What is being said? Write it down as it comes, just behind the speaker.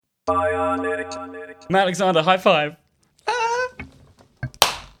Matt Alexander, high five.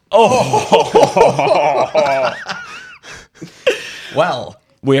 Oh. Well,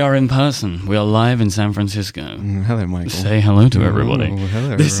 We are in person. We are live in San Francisco. hello, Michael. Say hello to everybody.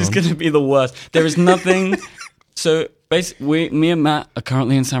 Hello, This is everyone. going to be the worst. There is nothing. So basically, me and Matt are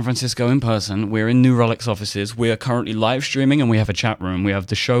currently in San Francisco in person. We're in New Rolex offices. We are currently live streaming, and we have a chat room. We have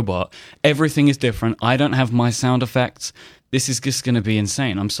the Showbot. Everything is different. I don't have my sound effects. This is just going to be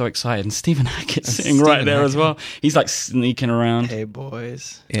insane. I'm so excited. And Stephen Hackett's sitting right there as well. He's like sneaking around. Hey,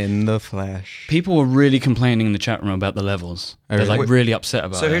 boys. In the flesh. People were really complaining in the chat room about the levels. They're like really upset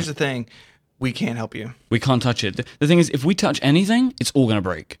about it. So here's the thing. We can't help you. We can't touch it. The thing is, if we touch anything, it's all going to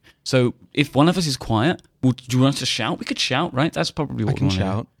break. So if one of us is quiet, do you want us to shout? We could shout, right? That's probably what I can we want to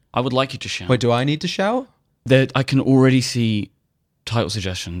shout. do. I would like you to shout. Wait, do I need to shout? I can already see title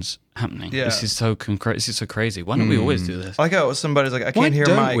suggestions happening. Yeah. This is so this is so crazy. Why don't we always do this? I like how somebody's like, I Why can't hear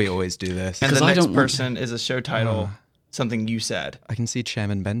don't Mike. we always do this? And 'Cause the I next don't want- person is a show title, something you said. I can see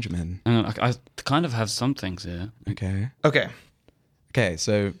Chairman Benjamin. And I kind of have some things here. Okay. Okay. Okay,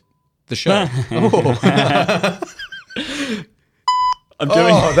 so the show. I'm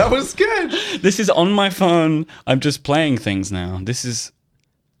doing. Oh, that was good. This is on my phone. I'm just playing things now. This is.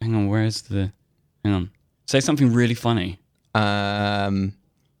 Hang on. Where's the? Hang on. Say something really funny.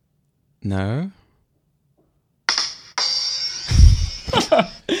 No.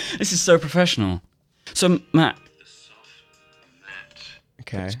 This is so professional. So Matt,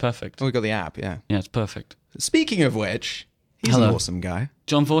 Okay. it's perfect. Oh, we got the app, yeah. Yeah, it's perfect. Speaking of which, he's Hello. an awesome guy.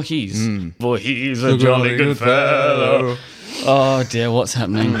 John Voorhees. Mm. Voorhees, a jolly good fellow. Oh dear, what's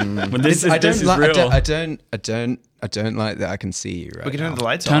happening? But this is I this don't is like. real. I don't like that I can see you right We can now. turn the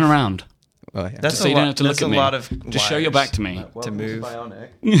lights Turn off. around, Oh, yeah. That's so a you lot, don't have to look that's at a me. lot of Just show your wires back to me. to move.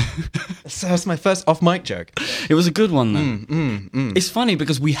 So that's my first off-mic joke. It was a good one though. It's funny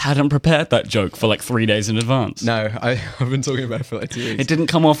because we hadn't prepared that joke for like 3 days in advance. No, I've been talking about it for like 2 weeks. It didn't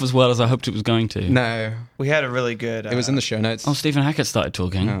come off as well as I hoped it was going to. No, We had a really good. it was in the show notes. Oh, Stephen Hackett started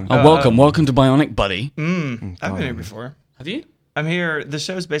talking. Welcome to Bionic Buddy. I've been here before. Have you? I'm here. The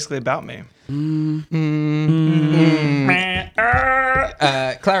show's basically about me.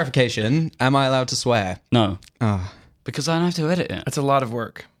 Clarification: am I allowed to swear? No, Oh, because I don't have to edit it. That's a lot of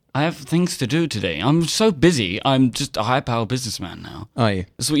work. I have things to do today. I'm so busy. I'm just a high-power businessman now. are you?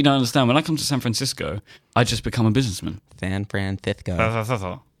 That's what you don't understand. When I come to San Francisco, I just become a businessman. San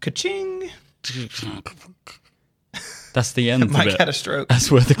Francisco. Ka-ching! That's the end of Mike it. had a stroke.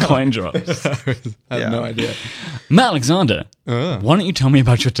 That's where the coin drops. I have no idea. Matt Alexander, why don't you tell me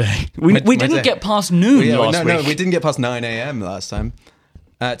about your day? We My didn't day. get past noon Yeah, last no, week. we didn't get past 9 a.m. last time.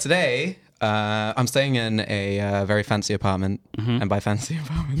 Today, I'm staying in a very fancy apartment, and by fancy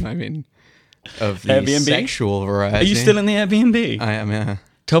apartment, I mean of the Airbnb? sexual variety. Are you still in the Airbnb? I am, yeah.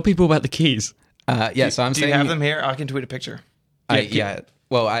 Tell people about the keys. Yeah, so I'm Do you staying. have them here? I can tweet a picture. Yeah.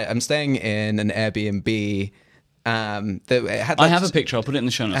 Well, I'm staying in an Airbnb. It had I like, have a picture. I'll put it in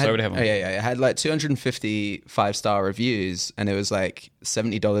the show notes. I already have one. yeah. It had like 250 5-star reviews, and it was like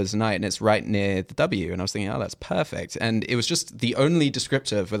 $70 a night, and it's right near the W. And I was thinking, oh, that's perfect. And it was just the only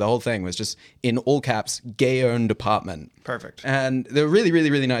descriptor for the whole thing was just in all caps, gay-owned apartment. Perfect. And they were really,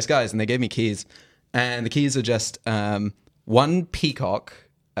 really, really nice guys, and they gave me keys. And the keys are just one peacock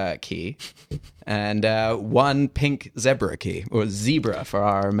key and one pink zebra key, or zebra for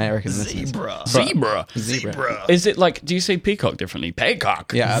our American listeners. Zebra. Is it like, do you say peacock differently?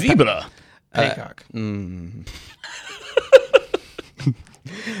 Peacock. Yeah, Zebra. Paycock.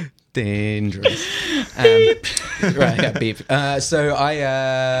 Dangerous. Right, yeah, beep. So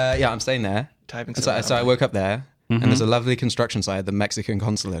I'm staying there. Typing So, so so I woke up there, and there's a lovely construction site, the Mexican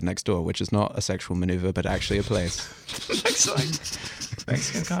consulate next door, which is not a sexual maneuver, but actually a place. Excellent.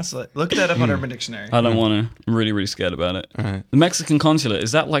 Mexican consulate. Look that up on Urban Dictionary. I don't want to. I'm really, really scared about it. Right. The Mexican consulate,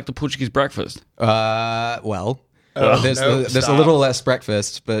 is that like the Portuguese breakfast? Well, there's no, a stop. little less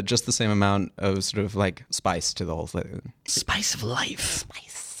breakfast, but just the same amount of sort of like spice to the whole thing. Spice of life.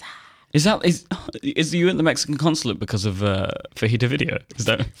 Spice. Is you at the Mexican consulate because of Fajita Video? Is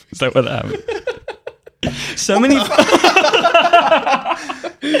that what that happened? So many.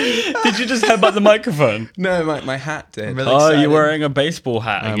 Did you just headbutt the microphone? No, my hat did. Really Oh, excited. you're wearing a baseball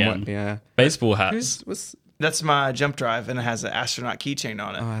hat again. Yeah. Baseball hats. That's my jump drive, and it has an astronaut keychain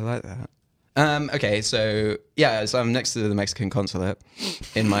on it. Oh, I like that. Okay, so I'm next to the Mexican consulate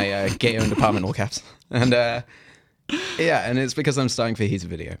in my gay-owned apartment, all caps, and and it's because I'm starting Fajita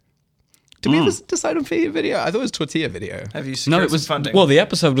Video. Did we ever decide on Fajita Video? I thought it was Tortilla Video. Have you secured No, it was some funding? Well, the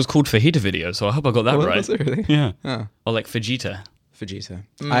episode was called Fajita Video, so I hope I got that Oh, right. was it really? Yeah. Oh. Or like Fajita. Fajita.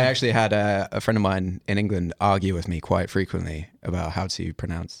 I actually had a friend of mine in England argue with me quite frequently about how to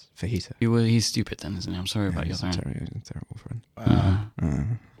pronounce fajita. He's stupid then, isn't he? I'm sorry about your He's a friend. terrible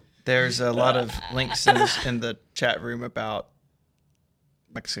friend. There's a lot of links in the chat room about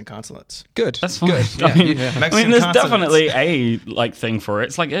Mexican consulates. Good. That's fine. Good. I mean, Yeah. Mexican there's consulates. definitely a thing for it.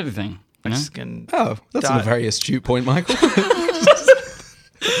 It's like everything. You know? Mexican. Oh, that's a Dot. very astute point, Michael.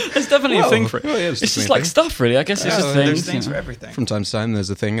 There's definitely a thing for it. well, yeah, It's just definitely a like thing. stuff, really. I guess it's just There's things. things you for know. everything. From time to time, there's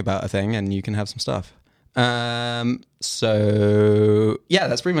a thing about a thing, and you can have some stuff. So yeah,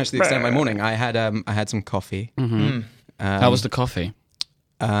 that's pretty much the extent of my morning. I had some coffee. How was the coffee?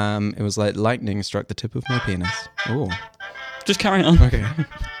 It was like lightning struck the tip of my penis. Oh, Just carry on. okay.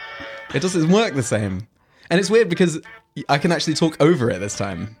 It doesn't work the same, and it's weird because I can actually talk over it this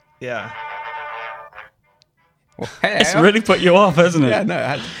time. Yeah. Well, hello. It's really put you off, hasn't it? Yeah,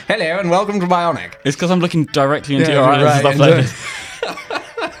 no. Hello and welcome to Bionic. It's because I'm looking directly into Yeah, your eyes right, and stuff and like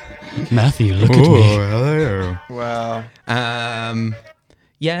this. Matthew, look at me. hello. Wow.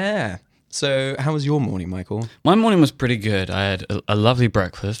 Yeah. So, how was your morning, Michael? My morning was pretty good. I had a lovely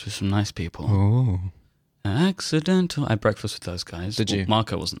breakfast with some nice people. Oh. Accidental. I had breakfast with those guys. Did you?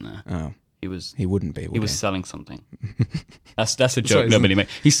 Marco wasn't there. Oh, He was. he wouldn't be. Would He was he? selling something. That's a Sorry, joke isn't- nobody made.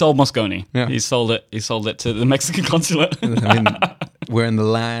 He sold Moscone. Yeah. He sold it. He sold it to the Mexican consulate. I mean, we're in the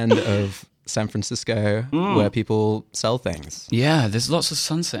land of San Francisco where people sell things. Yeah, there's lots of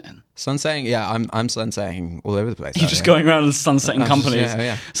sunsetting. Sunsetting, yeah, I'm sunsetting all over the place. You're out just here. going around and sunsetting I'm just- companies.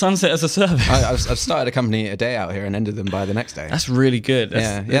 yeah. Sunset as a service. I've started a company a day out here and ended them by the next day. That's really good.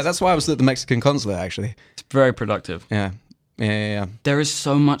 That's why I was at the Mexican consulate, actually. It's very productive. Yeah. There is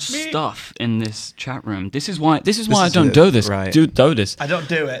so much stuff in this chat room. This is why I is don't it, do this. right. Do this. I don't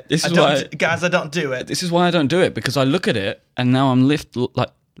do it. This is I don't why- guys, I don't do it. This is why I don't do it, because I look at it and now I'm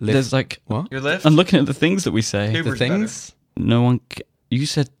there's like What? Your lift? I'm looking at the things that we say. Uber's The things? No one. You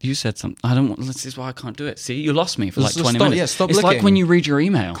said something. I don't want. This is why I can't do it. See, you lost me for like So 20 stop- minutes. yeah, stop it's like looking. when you read your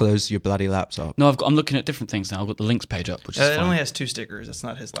email. Close your bloody laptop. No, I'm looking at different things now. I've got the links page up, which is It fine. only has 2 stickers. That's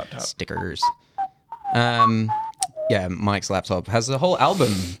not his laptop. Stickers. Yeah, Mike's laptop has a whole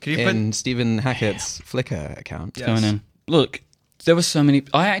album Can you in Stephen Hackett's Flickr account. Yeah. Going in. Look, there were so many.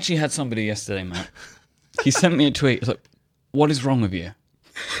 I actually had somebody yesterday, Matt. He sent me a tweet. It's like, "What is wrong with you?"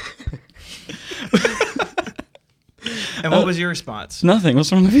 And what was your response? Nothing.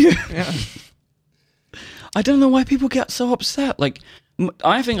 What's wrong with you? Yeah. I don't know why people get so upset. Like,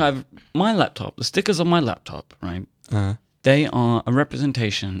 I think my laptop, the stickers on my laptop, right? They are a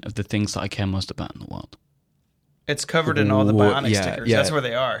representation of the things that I care most about in the world. It's covered in all the Ooh, Bionic yeah, stickers. yeah. That's where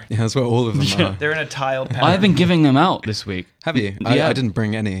they are. Yeah, that's what all of them are. They're in a tiled pattern. I've been giving them out this week. Have you? Yeah. I didn't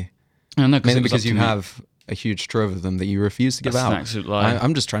bring any. I know, Mainly it was because up you to me. have a huge trove of them that you refuse to give That's an out. absolute lie.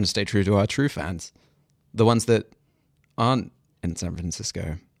 I'm just trying to stay true to our true fans. The ones that aren't in San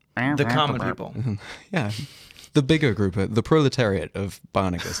Francisco. the common people. Yeah. The bigger group, the proletariat of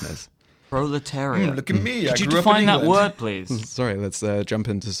Bionic listeners. Proletariat. Look at me. I Could you grew up in define that England. word, please? Sorry, let's jump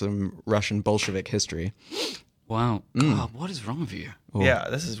into some Russian Bolshevik history. Wow. God, what is wrong with you? Yeah,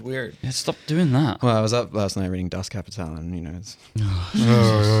 this is weird. Yeah, stop doing that. Well, I was up last night reading Das Kapital, and it's I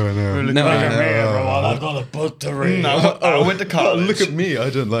got a book to read. I went to college. me, I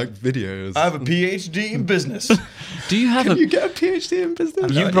don't like videos. I have a PhD in business. Do you have you get a PhD in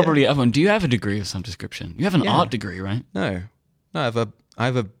business? You probably have one. Do you have a degree of some description? You have an Yeah. art degree, right? No, I have a.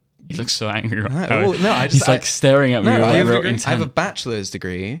 He looks so angry right No, now. well, no, I just- He's like staring at me. No, with I like have, real I have a intent. bachelor's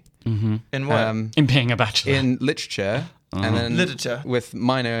degree In what? In being a bachelor. in literature, and then Literature. with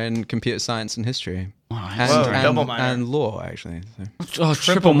minor in computer science and history, Wow, and, Whoa, and, double minor. and law actually. So. oh,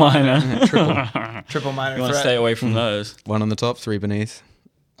 triple minor. Triple minor You want to threat. stay away from those. One on the top, 3 beneath.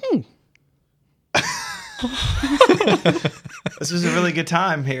 This was a really good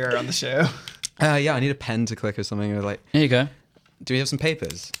time here on the show. Yeah, I need a pen to click or something. Or like, There you go. do we have some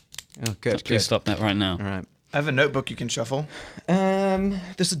papers? Oh, good. Please stop that right now. All right. I have a notebook you can shuffle.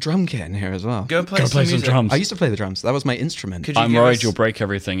 There's a drum kit in here as well. Go play, Go play some music. drums. I used to play the drums. That was my instrument. Could you I'm give worried us- you'll break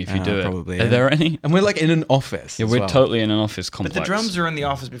everything if you do it. probably, Are yeah. there any? And we're like in an office. Yeah, as we're well. totally in an office But complex. the drums are in the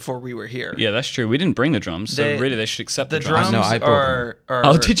office before we were here. Yeah, that's true. We didn't bring the drums, so They- really they should accept The the drums. drums No, I brought are.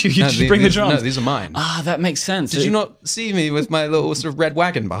 Oh, did you? You No, just bring the these- drums? No, these are mine. Ah, that makes sense. Did you not see me with my little sort of red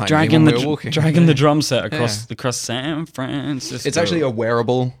wagon behind dragging me the when we were walking? dragging the drum set across Yeah. across San Francisco? It's actually a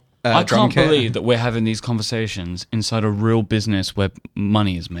wearable I drum can't kit. believe that we're having these conversations inside a real business where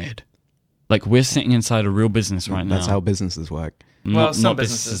money is made. Like we're sitting inside a real business right now. That's how businesses work. not, some not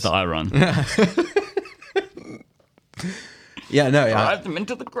businesses. that I run. Yeah, no, yeah. Drive them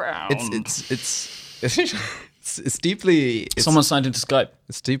into the ground. It's deeply Someone signed into Skype.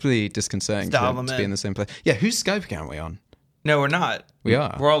 it's deeply disconcerting Dial to them be in. in the same place. Yeah, whose Skype account are we on? No, we're not. We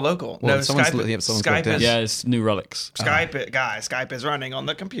are. We're all local. Well, no, someone's Skype, looked- yeah, someone's Skype looked in. is Yeah, it's New Relics. Skype is running on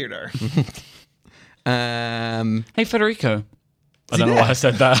the computer. Hey, Federico. I he don't know there? why I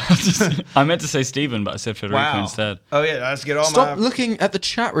said that. I meant to say Stephen, but I said Federico Wow. instead. Oh yeah, let's get all Stop my. looking at the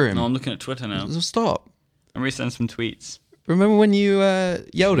chat room. No, I'm looking at Twitter now. Stop. I'm resending some tweets. Remember when you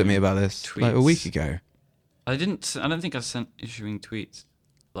yelled at me about this like a Tweets. week ago? I don't think I sent issuing tweets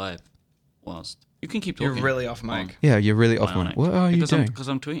live whilst. You can keep You're talking. really off mic. Yeah, you're really off Bionic. one. What are you Because doing? Because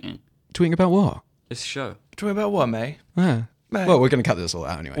I'm tweeting Tweeting about what? this show. Talking about what, May? Ah. Mate. Well, we're going to cut this all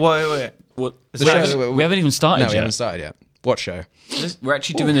out anyway. Wait. What? The We show- haven't, we haven't even started No, we yet. haven't started yet. What show? We're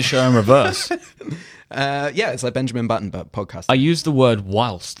actually doing the show in reverse. Yeah, it's like Benjamin Button, but podcast. I used the word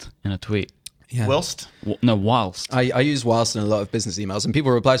whilst in a tweet. yeah. Whilst? No, whilst. I use whilst in a lot of business emails, and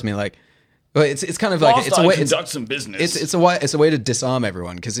people reply to me like, well, it's kind of like it's a way some business. it's a way to disarm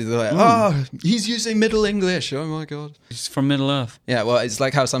everyone because they're like, oh, he's using Middle English. Oh my god. It's from Middle Earth. Yeah, well, it's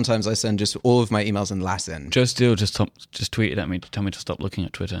like how sometimes I send just all of my emails in Latin. Joe Steele just tweeted at me to tell me to stop looking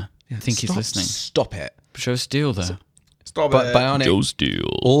at Twitter. I think he's listening. Stop it. Joe Steele, though. Stop But it. Bionic, Steele.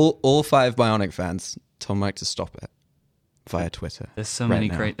 all 5 Bionic fans told Mike to stop it via Twitter. There's so right many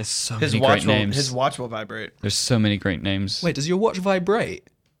now. great. There's so His many watch great names. His watch will vibrate. There's so many great names. Wait, does your watch vibrate?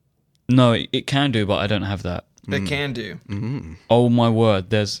 No, it can do, but I don't have that. It can do. Oh my word!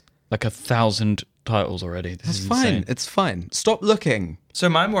 There's like 1,000 titles already. This It's is fine. insane. It's fine. Stop looking. So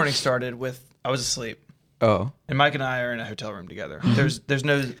my morning started with I was asleep, Oh. and Mike and I are in a hotel room together. There's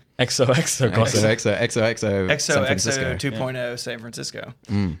no XOXO gossip. XOXO San Francisco. XO 2.0 San Francisco,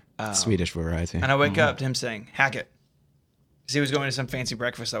 Swedish variety. and I wake up to him saying Hackett, because he was going to some fancy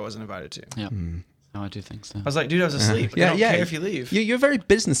breakfast I wasn't invited to. Yeah. How I do things now. I was like, dude, I was asleep. I don't care if you leave. You're very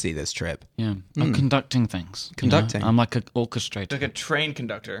businessy this trip. Yeah. I'm conducting things. you know? Conducting. I'm like an orchestrator. Like a train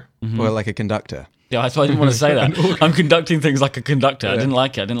conductor. Or like a conductor. Yeah, that's why I didn't want to say that. I'm conducting things like a conductor. I didn't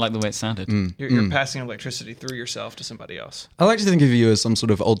like it. I didn't like the way it sounded. You're passing electricity through yourself to somebody else. I like to think of you as some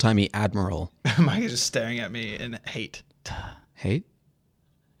sort of old-timey admiral. Mike is just staring at me in hate. Hate?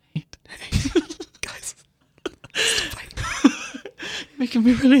 Guys. Making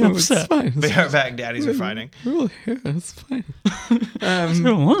me really It's upset. fine. Be right back, daddies are fighting. We're all here. It's fine. It's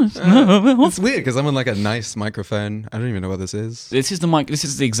It's weird because I'm on like a nice microphone. I don't even know what this is. This is the mic. This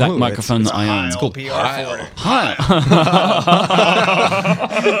is the exact Oh, microphone it's that I own. It's called PR for it. Hi.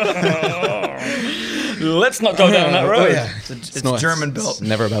 Let's not go down that road. Oh, yeah. It's not- German It's built.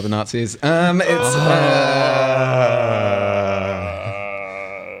 never about the Nazis.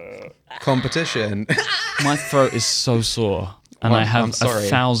 Competition. My throat is so sore, and Well, I have I'm sorry.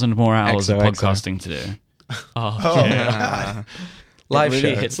 1,000 more hours of XOXO. podcasting to do. Oh, yeah. Live It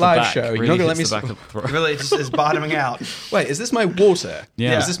really show. hits the Live back, show. You're really not gonna let hits me. the back of the throat. Really, it's just bottoming out. Wait, is this my water?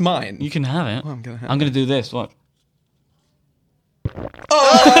 Yeah. Is this mine? You can have it. I'm gonna have I'm gonna do this. What?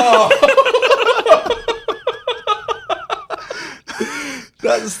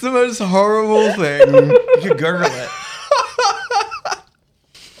 That's the most horrible thing. You could gurgle it.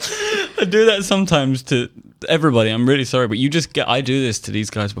 I do that sometimes to everybody. I'm really sorry, but I do this to these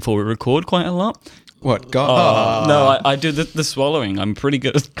guys before we record quite a lot. What? God. No, I do the swallowing. I'm pretty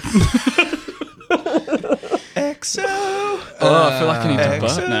good at XO. Oh, I feel like I need to XO.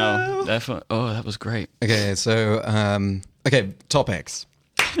 burp now. Therefore, that was great. Okay, so topics.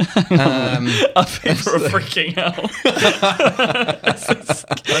 People are freaking out.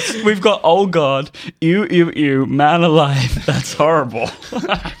 We've got, oh God, you, man alive. That's horrible.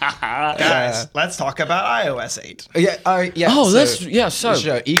 Guys, let's talk about iOS 8. Yeah. Oh, so, let's, yeah, so. the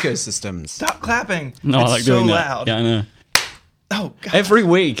show ecosystems. Stop clapping. No, it's I like so doing that. loud. Yeah, I know. Oh, God. Every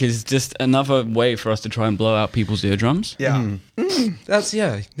week is just another way for us to try and blow out people's eardrums. Yeah. That's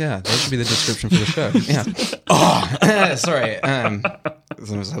yeah. That should be the description for the show. Yeah. Sorry.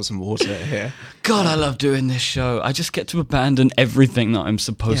 Let's have some water here. God, I love doing this show. I just get to abandon everything that I'm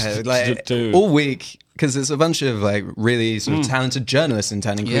supposed Yeah, to like do. all week because there's a bunch of like really sort of talented journalists in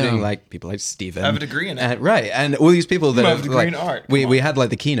town, including Yeah. like people like Stephen. I have a degree in it. Right, and all these people that You have have, a degree like, in art. we had like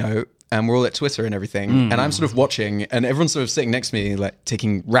the keynote. And we're all at Twitter and everything, and I'm sort of watching, and everyone's sort of sitting next to me, like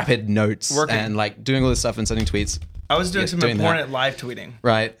taking rapid notes Working. and like doing all this stuff and sending tweets. I was doing some doing that. important live tweeting.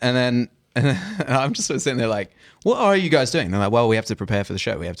 Right. And then I'm just sort of sitting there like, what are you guys doing? And they're like, well, we have to prepare for the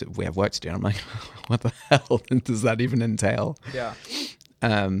show. We have work to do. And I'm like, what the hell does that even entail? Yeah.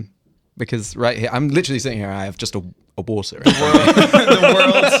 Because right here, I'm literally sitting here. I have just a water. the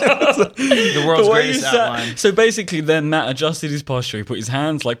world's The way greatest you sat- outline. So basically, then Matt adjusted his posture. He put his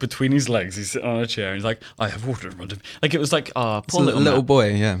hands like between his legs. He's sitting on a chair. And he's like, "I have water in front of me." Like it was like, It's poor a little little Matt.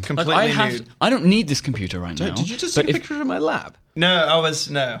 boy, yeah. Like, Completely nude. I don't need this computer right now. Did you just but take a picture of my lab? No, I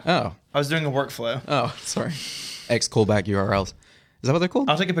was Oh. doing a workflow. Oh, sorry. X callback URLs. Is that what they're called?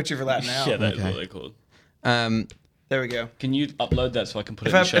 I'll take a picture for that now. Yeah, that's Okay. what they're called. There we go. Can you upload that so I can put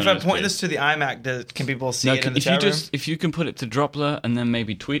it If in I the show notes, point please? this to the iMac, can people see No, it in the if you chat room? if you can put it to Dropler and then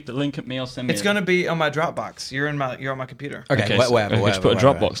maybe tweet the link at me or send me. It's going to be on my Dropbox. You're on my computer. Okay, so whatever. just put a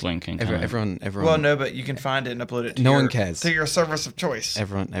whatever. Dropbox link in. Everyone. Well, no, but you can find it and upload it to No your, one cares. to your service of choice.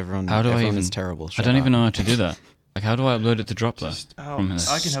 Everyone. How do I everyone even? is terrible. I don't even know how to do that. Like, how do I upload it to Dropler? Oh, from here?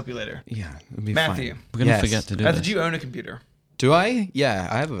 I can help you later. Yeah, it'll be Matthew. fine. We're gonna Yes. forget to do Did this. you own a computer? Do I? Yeah,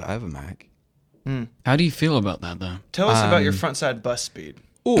 I have a Mac. How do you feel about that, though? Tell us about your front side bus speed.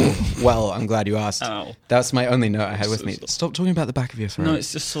 Oh, well, I'm glad you asked. Ow. That's my only note I had with So me. sorry. Stop talking about the back of your throat. No,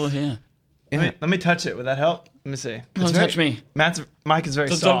 it's just sore here. Yeah. Let me touch it. Would that help? Let me see. Don't touch me. Matt's mic is very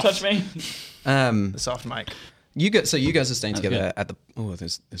Don't soft. touch me. The soft mic. You guys are staying together good. at the. Oh,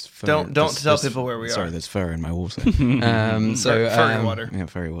 there's fur. Don't there's- tell there's- people where we are. Sorry, there's fur in my water. Furry water. Yeah,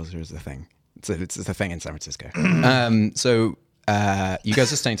 furry water is the thing. It's a thing in San Francisco. You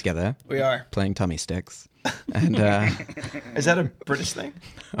guys are staying together, We are. playing tummy sticks, and Is that a British thing?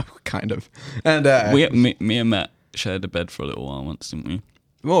 kind of, and Me and Matt shared a bed for a little while once, didn't we?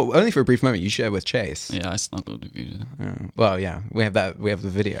 well, only for a brief moment. You share with Chase. Yeah, I snuggled with you. Well, yeah, we have that. We have the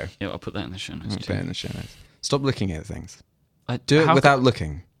video. Yeah, I'll put that in the show notes Put too. it in the show notes. Stop looking at things. I, Do it how without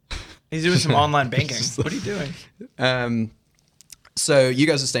looking. He's doing some online banking. What are you doing? So you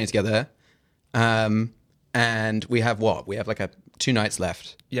guys are staying together, and we have what? We have like 2 nights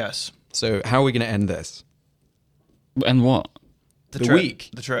left. Yes. So how are we going to end this? And what? The trip. week.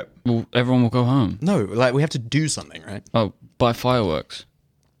 The trip. Well, everyone will go home. No, like we have to do something, right? Oh, buy fireworks.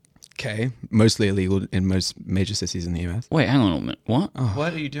 Okay, mostly illegal in most major cities in the US. Wait, hang on a minute. What?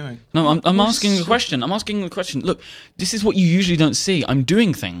 What are you doing? No, I'm asking a question. I'm asking a question. Look, this is what you usually don't see. I'm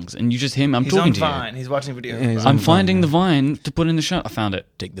doing things, and you just hear me. I'm He's talking on to Vine. He's watching videos. Yeah, he's you. I'm on finding the Vine to put in the show. I found it.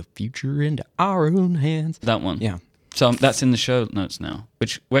 Take the future into our own hands. That one. Yeah. So that's in the show notes now.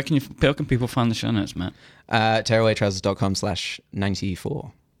 Where can people find the show notes, Matt?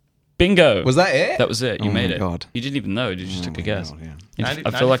 Tearawaytrousers.com/94. Bingo. Was that it? That was it. You Oh made my it. God. You didn't even know. You just took a guess. God, yeah.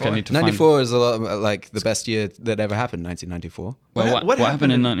 I feel like I 94? need to find. 94 is a lot like the best year that ever happened. 1994. Well, what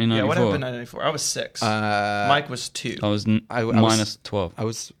happened in 1994? Yeah, what happened in 1994? I was 6. Mike was 2. I was I was- minus 12. I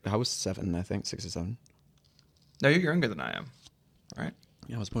was 7, I think, 6 or 7. No, you're younger than I am, right?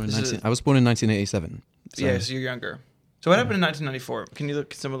 Yeah, I was born in This is- 1987. So. Yeah, so you're younger. So what happened in 1994? Can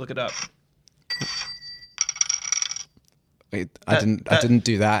someone look it up? Wait, I didn't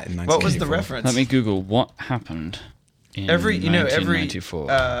do that in 1994. What was the reference? Let me Google what happened in every 1994.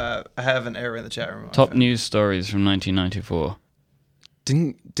 I have an error in the chat room. Top news stories from 1994.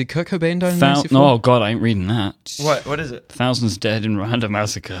 Did Kurt Cobain die in 1994? No, oh God, I ain't reading that. What is it? Thousands dead in Rwanda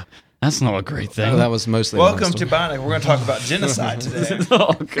massacre. That's not a great thing. Oh, that was mostly. Welcome to Bionic. We're going to talk about genocide today.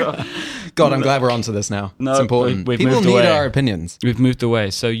 Oh God. God, I'm glad we're onto this now. No, it's important. we've People moved need away. our opinions. We've moved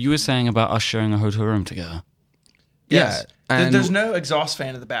away. So you were saying about us sharing a hotel room together. Yes. Yeah, and- There's no exhaust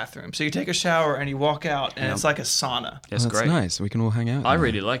fan in the bathroom. So you take a shower and you walk out and it's like a sauna. That's That's great. nice. We can all hang out. I now.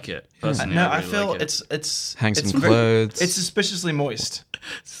 really like it. Personally, No, I I really feel like it. it's Hang it's some very- clothes. It's suspiciously moist.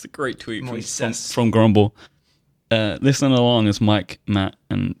 It's a great tweet Moises. from Grumble. Listen along as Mike, Matt,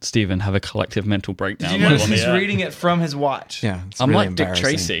 and Steven have a collective mental breakdown. Did you notice on the he's air. reading it from his watch? Yeah, it's I'm really like Dick embarrassing.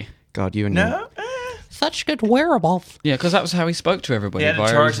 Tracy. God, you and your- No? such good wearables. Yeah, because that was how he spoke to everybody He had to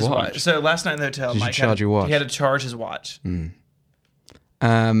via charge his his watch. watch. So last night in the hotel, Did you Mike charge your watch? he had to charge his watch.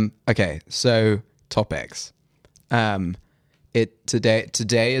 Okay, so topics.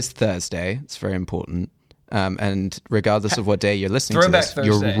 Today is Thursday. It's very important. And regardless of what day you're listening to Throwback this,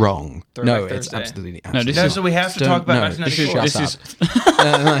 Thursday. you're wrong. Throwback No, it's Thursday. absolutely. No, this No, is- so we have to Don't- talk about no, 1994. Shut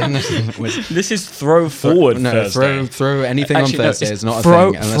up. This is throw forward No, Thursday. throw anything Actually, on no, Thursday it's is not a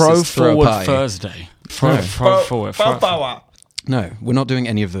throw, thing unless throw it's throw a forward pie. Thursday. Throw forward. No, we're not doing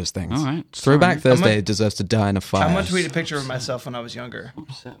any of those things. All right, Throwback sorry. Thursday deserves to die in a fire. I'm going to tweet a picture of myself when I was younger.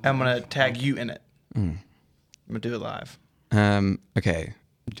 I'm going to tag you in it. I'm going to do it live. Okay.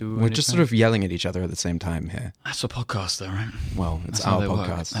 Do We're just sort of yelling at each other at the same time here. That's a podcast, though, right? Well, it's That's how our they work.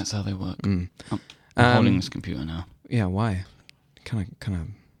 podcast. That's how they work. I'm holding this computer now. Yeah, why? Kind of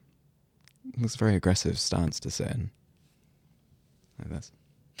looks very aggressive stance to sit in. Like this.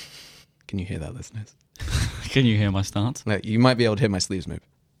 Can you hear that, listeners? Can you hear my stance? Like, you might be able to hear my sleeves move.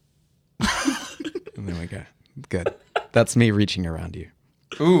 And there we go. Good. That's me reaching around you.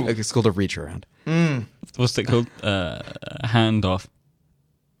 Ooh. It's called a reach around. What's it called? Handoff.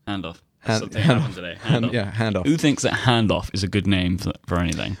 Handoff. Something happened today. Handoff. Yeah, handoff. Who thinks that handoff is a good name for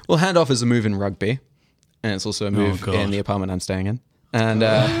anything? Well, handoff is a move in rugby, and it's also a move God. in the apartment I'm staying in. And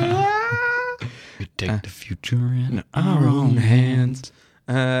We take the future in our own hands.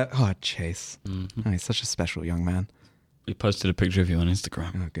 Chase. Mm-hmm. Oh, he's such a special young man. We posted a picture of you on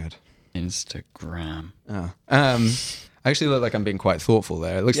Instagram. Oh, good. Instagram. Oh. I actually look like I'm being quite thoughtful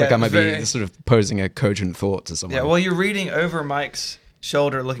there. It looks Yeah, like I might be very- sort of posing a cogent thought to someone. Yeah, well, you're reading over Mike's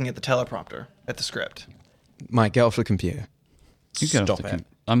shoulder, looking at the teleprompter, at the script. Mike, get off the computer. You get off Stop the it. com-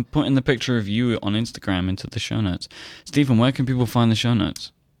 I'm putting the picture of you on Instagram into the show notes. Stephen, where can people find the show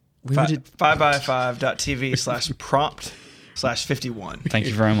notes? 5x5.tv/prompt/51. Thank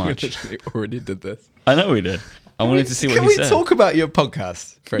you very We much. literally already did this. I know we did. I wanted to see what Can he we said. talk about your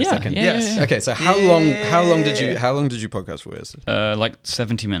podcast for a Yeah, second? yeah, Yes. yeah, yeah. Okay, so how long did you podcast for? Like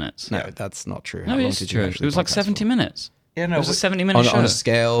 70 minutes. No, that's not true. No, How long it's did you true. It actually was like podcast 70 for? minutes. Yeah, no, It was a 70-minute on, show. on a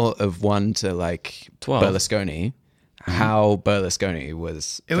scale of 1 to like 12. Berlusconi, how Berlusconi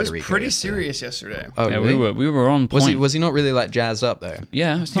was. it was Federico pretty yesterday. serious yesterday. Oh, Yeah, really? we were on point. Was he not really like jazzed up though?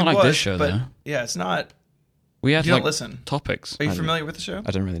 Yeah, it's He not like was, this show but though. yeah, it's not. We had You don't like listen. topics. Are you familiar with the show?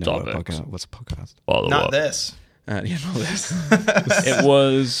 I don't really know Topics. what's a podcast. Not this. Yeah, not this. It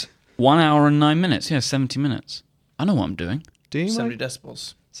was 1 hour and 9 minutes. Yeah, 70 minutes. I know what I'm doing. Do you? 70 Mike?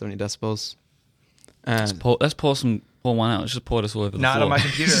 decibels. 70 decibels. Let's pour one out. Let's just pour this all over the Not floor. on my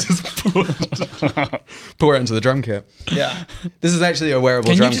computer. Pour it into the drum kit. yeah. This is actually a wearable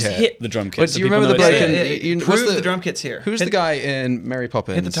Can you drum just kit. hit the drum kit? But so do you people remember the know bloke it's in- there? you- Prove what's the drum kit's here. Who's Hit- the guy in Mary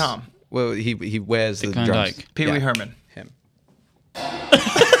Poppins? Hit the tom. Well, he wears the Van drums. Dyke. Pee Wee Yeah, Herman. Him.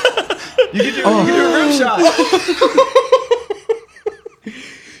 You can do a rim shot.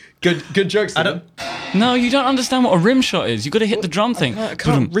 Good jokes. I don't. No, you don't understand what a rim shot is. You've got to hit the drum thing. I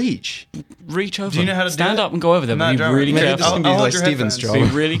can't reach. Reach over. Do you know how to do Stand it? up and go over there, I'm but not a be drummer. really Maybe Maybe this careful. can be I'll like hold your Steven's headphones. job.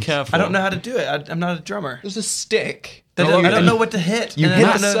 Be really careful. I don't know how to do it. I'm not a drummer. There's a stick. I don't know what to hit. You And hit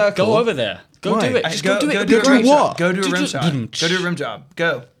I the don't know- circle. Go over there. Go Why? do it. I- Just go do it. do a Do rim what? shot. Go do a rim Just- shot. Go do a rim job.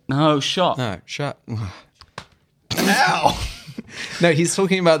 Go. No, shot. No, shut. Ow. No, he's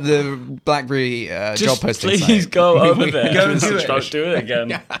talking about the BlackBerry job Just posting please site. go over there. Go do it. Don't do it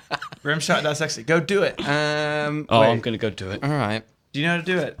again. Rim shot. That's sexy. Go do it. Oh, Wait. I'm going to go do it. All right. Do you know how to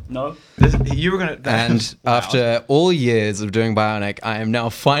do it? No. You were gonna. And Wow. after all years of doing Bionic, I am now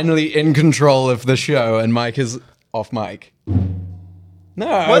finally in control of the show, and Mike is off mic. No.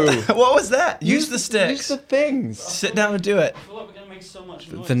 What was that? Use the Use sticks. the things. Sit down and do it. I feel like we're going to make so much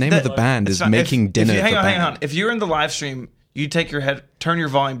noise. The name of the band It's is fine. Making If Dinner. you, hang the on, hang band. on. If you're in the live stream, you take your head, turn your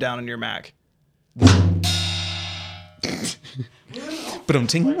volume down on your Mac. But I'm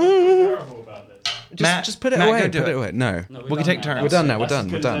ting. Matt, Just put it Matt, away. go do Put it. it away. No. We can take turns. We're done now. We're That's done.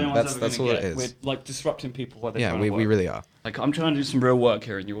 as We're good as done. anyone's That's ever that's gonna all it get. is. We're like disrupting people while they're Yeah, trying we to work. really are. Like I'm trying to do some real work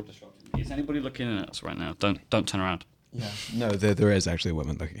here, and you're all disrupting me. Is anybody looking at us right now? Don't turn around. No, there is actually a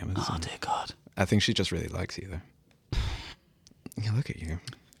woman looking at us. Oh dear God. I think she just really likes you, though. Yeah, look at you.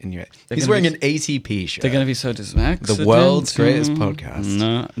 In your, They're he's gonna wearing be- an ATP shirt. They're going to be so disappointed. The world's greatest podcast.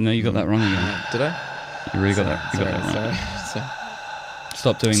 No, you got that wrong again. Did I? You really got that. You got that wrong. Sorry.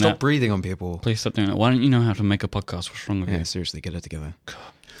 Stop doing Stop that. breathing on people. Please stop doing that. Why don't you know how to make a podcast? What's wrong with Yeah, you? seriously, get it together.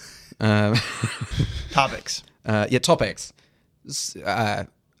 Topics. Yeah, topics. S-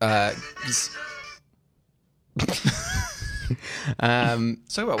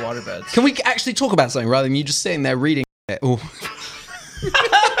 Let's talk about waterbeds. Can we actually talk about something rather than you just sitting there reading it? Oh,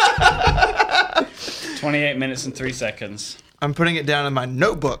 28 minutes and 3 seconds. I'm putting it down in my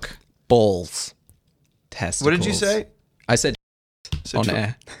notebook. balls. Testicles. What did you say? I said So on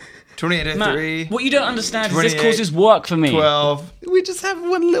air. 28 to Matt, 3, what you don't understand is this 28, causes work for me. 12. We just have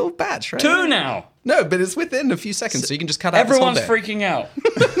one little batch, right? 2 now. No, but it's within a few seconds, so you can just cut out Everyone's this whole bit. freaking out.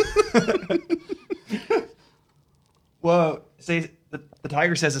 Whoa. Say, the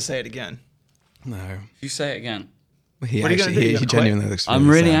tiger says to say it again. No. You say it again. He What are you actually, gonna do? he You gonna genuinely quit? looks I'm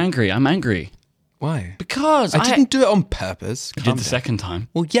really sad. angry. I'm angry. Why? Because I didn't do it on purpose. did Calm the down. second time.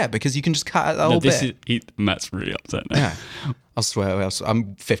 Well, yeah, because you can just cut out the No, whole this bit. is Matt's really upset now. Yeah. I'll swear.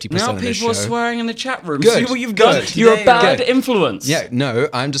 I'm 50% Now of this people show. are swearing in the chat room. Good, See what you've done? good. You're a Today, bad good. influence. Yeah, no,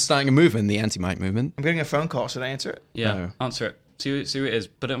 I'm just starting a movement, the anti-mic movement. I'm getting a phone call. Should I answer it? Yeah. No. Answer it. See who it is.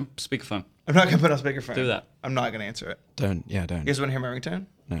 Put it on speakerphone. I'm not going to put it on speakerphone. Do that. I'm not going to answer it. Don't. You guys want to hear my ringtone?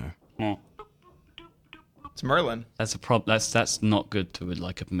 No. No. It's Merlin. That's a problem. That's not good to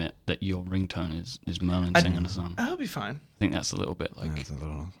like admit that your ringtone is Merlin singing a song. I I'll be fine. think that's a little bit like That's a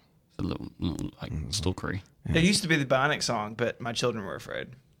little... a little like stalkery. It used to be the Bionic song, but my children were afraid.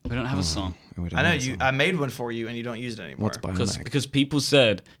 We don't have a song we don't I know have you. some. I made one for you, and you don't use it anymore. What's Bionic? because people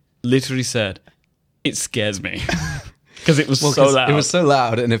literally said, it scares me because it was Well, so 'cause loud. It was so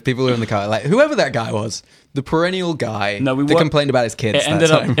loud, and if people were in the car, like whoever that guy was, the perennial guy No, we that were- complained about his kids. it ended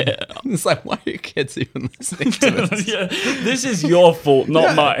that up- time. It's like, why are your kids even listening to this? yeah, this is your fault, not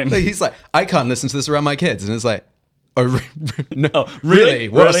Yeah. mine. Like, he's like, I can't listen to this around my kids, and it's like, Oh, no. Oh, really?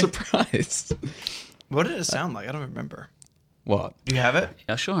 What Really? a surprise. What did it sound like? I don't remember. What? Do you have it?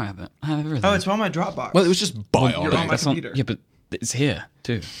 Yeah, sure, I have it. I have everything. Oh, it's on my Dropbox. Well, it was just You're bionic. on my That's not- computer. yeah, but it's here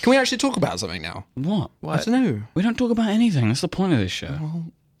too. Can we actually talk about something now? What? I don't know. We don't talk about anything. That's the point of this show.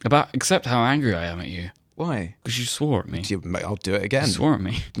 Except how angry I am at you Why? because you swore at me. I'll do it again. You swore at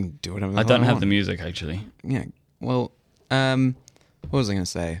me. Do whatever I don't have want. the music actually. Yeah. Well, what was I going to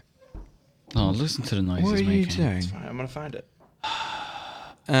say? Oh, listen to the noise What are he's you making. doing? Fine, I'm gonna find it.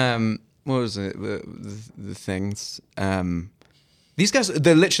 What was it? The things. These guys,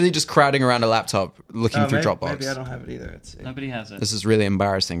 they're literally just crowding around a laptop looking through Dropbox. Maybe I don't have it either. Let's see. Nobody has it. This is really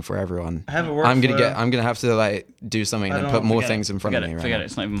embarrassing for everyone. I have a I'm workflow. gonna have to like do something I and don't put know, more forget things in front Forget of me it. right Forget now. it.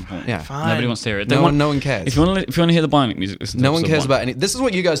 It's not even the point. Yeah. Fine. Nobody wants to hear it. They No want- one, no one cares. If you want to hear the Bionic music, listen to No one episode cares 1. about any. This is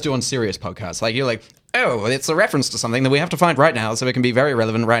what you guys do on serious podcasts. Like you're like, oh, it's a reference to something that we have to find right now, so it can be very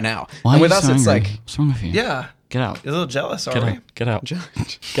relevant right now. Why and are with you us, so it's angry? like, what's wrong with you? Yeah. Get out. You're a little jealous, are Get we? out. Get out.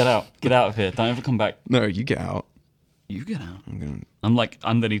 Get out. Get out of here. Don't ever come back. no, you get out. You get out. I'm gonna. I'm like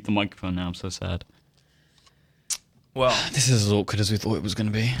underneath the microphone now. I'm so sad. Well, This is as awkward as we thought it was going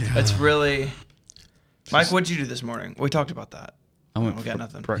to be. it's really. Mike, what'd you do this morning? We talked about that. I went We got for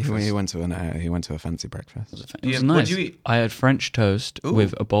nothing. breakfast. He went to a fancy breakfast. It was Yeah, nice. what'd you eat? I had French toast Ooh.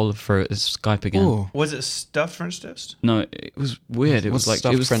 with a bowl of fruit. It's Skype again. Ooh. Was it stuffed French toast? No, it was weird. It What's was like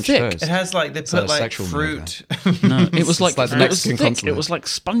stuffed it was French thick. toast? It has like they that put a like sexual fruit. No, it was like, like the it was Mexican thick. consulate. It was like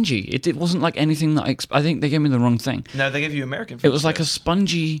spongy. It wasn't like anything that I think they gave me the wrong thing. No, they give you American. It was French like a toast.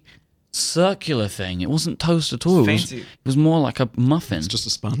 spongy circular thing. It wasn't toast at all. It was, Fancy. it was more like a muffin. It's just a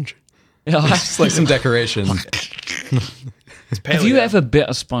sponge. Yeah, It's like some decoration. It's have you paleo. ever bit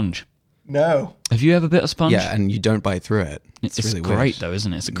a sponge? No. Have you ever bit a sponge? Yeah, and you don't bite through it. It's really great weird. though,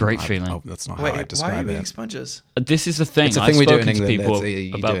 isn't it? It's a great feeling. Oh, that's not how Wait, I why are describe you eating it. sponges? This is the thing. It's a I've thing we do in spoken to England. people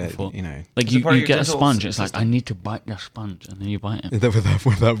You about do it, before. you know. Like Is it part of you your get a dental sponge. It's like system? I need to bite the sponge, and then you bite it.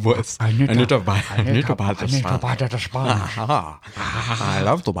 With that voice. I need to bite I need to bite the sponge. the sponge. I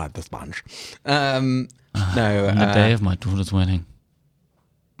love to bite the sponge. No. On the day of my daughter's wedding.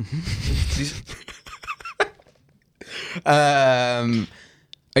 These-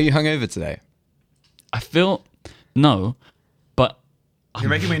 Are you hungover today? I feel no, but You're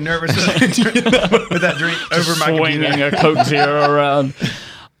making me nervous with that drink over my swinging computer. a Coke Zero around.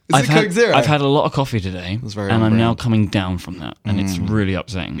 it Coke Zero? I've had a lot of coffee today, That's very and on I'm now brand. coming down from that, and it's really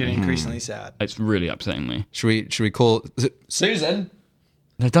upsetting Getting me. increasingly sad. Hmm. It's really upsetting me. Should we call Susan?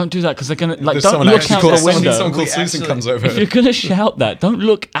 No, don't do that because they're gonna like. There's Don't someone look actually out called- the window. Someone called We Susan actually- comes over. If you're gonna shout that, don't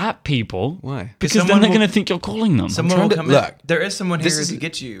look at people. Why? Because then someone they're will- gonna think you're calling them. Someone trying will to- come look, in. There is someone here This is to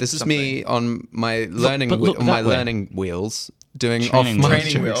get you. This is something. me on my learning but look on my that way. learning wheels doing Training off my wheels.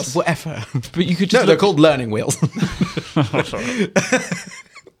 Training wheels. Whatever. But you could No, just they're look. called learning wheels.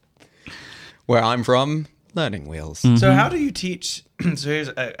 Where I'm from, learning wheels. So how do you teach? So here's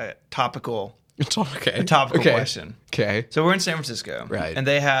a topical Okay. question. Okay. So we're in San Francisco, Right. And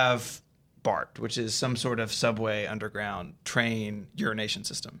they have BART, which is some sort of subway underground train urination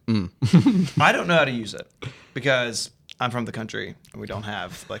system. I don't know how to use it because I'm from the country and we don't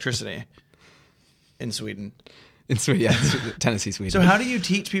have electricity in Sweden. In Sweden, yeah, Tennessee, Sweden. So how do you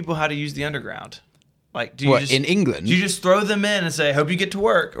teach people how to use the underground? Like, do you What, just in England? Do you just throw them in and say, "Hope you get to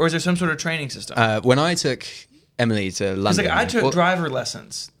work," or is there some sort of training system? When I took Emily to It's London, like I took well, driver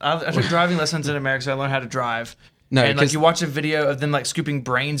lessons. I took driving lessons in America, so I learned how to drive. No, and like 'cause- you watch a video of them like scooping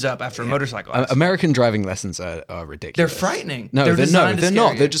brains up after a motorcycle. accident. American driving lessons are ridiculous. They're frightening. No, They're they're designed to They're scare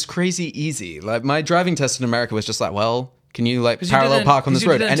not. you. They're just crazy easy. Like my driving test in America was just like, well, can you like 'Cause you did parallel it in- park on 'cause this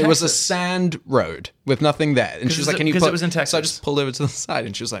you road? did it in And it was a Texas. sand road with nothing there. And she was like, can you? 'cause put-" it was in So I Texas. just pulled over to the side,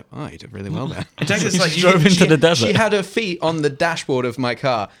 and she was like, oh, you did really well there. in Texas, like you drove get- into the desert. She had her feet on the dashboard of my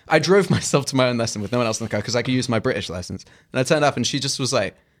car. I drove myself to my own lesson with no one else in the car because I could use my British license. And I turned up, and she just was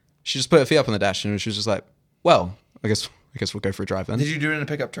like, she just put her feet up on the dash, and she was just like, well, I guess we'll go for a drive then. Did you do it in a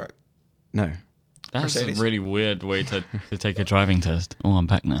pickup truck? No. That's Mercedes. a really weird way to take a driving test. Oh, I'm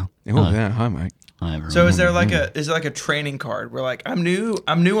back now. Oh yeah, hi Mike. Hi, everyone. So is there like a training card where like I'm new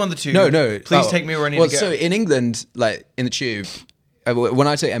on the tube. No. Please Oh. take me where I need well, to go. so in England, like in the tube, when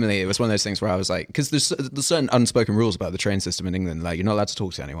I took Emily, it was one of those things where I was like, because there's certain unspoken rules about the train system in England. Like you're not allowed to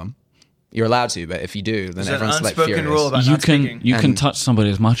talk to anyone. You're allowed to, but if you do, then There's an everyone's like unspoken furious. rule about you not can speaking. you can And- touch somebody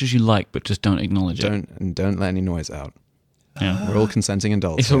as much as you like, but just don't acknowledge it. Don't let any noise out. Yeah. We're all consenting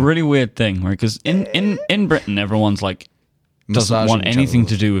adults. It's a here. really weird thing, right? Because in Britain, everyone's like doesn't want Massaging each anything other.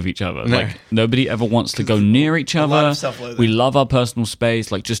 to do with each other. No. Like nobody ever wants to go near each lot other. of self-loathing. We love our personal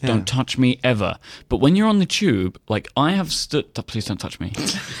space. Like just Yeah. don't touch me ever. But when you're on the tube, like I have stood. Please don't touch me.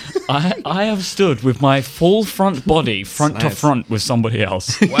 I have stood with my full front body, front to nice. front, with somebody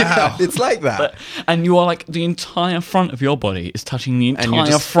else. Wow. It's like that. And you are like the entire front of your body is touching the you're entire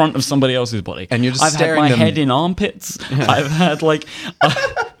just- front of somebody else's body. And you're just I've had staring my them- head in armpits. I've had like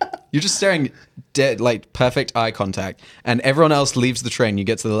You're just staring dead, like perfect eye contact, and everyone else leaves the train. You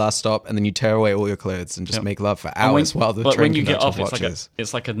get to the last stop, and then you tear away all your clothes and just make love for and when- hours while the but train when you get conductor off, watches.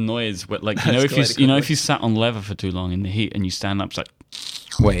 it's like a noise. Where, like you know, if Escalated you know if quickly. you sat on leather for too long in the heat and you stand up, it's like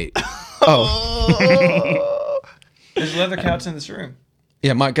Wait. Oh. There's a leather couch in this room.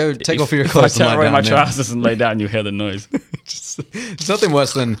 Yeah, Mike, go take off your if clothes I and tear lie away my down. trousers and lay down, you hear the noise. There's nothing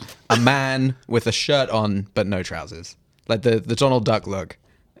worse than a man with a shirt on but no trousers. Like the Donald Duck look.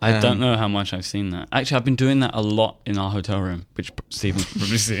 I don't know how much I've seen that. Actually, I've been doing that a lot in our hotel room, which Stephen's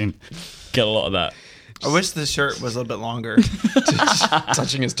probably seen. Get a lot of that. I wish the shirt was a little bit longer.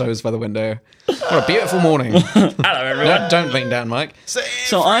 Touching his toes by the window. What a beautiful morning. Hello, everyone. Don't lean down, Mike.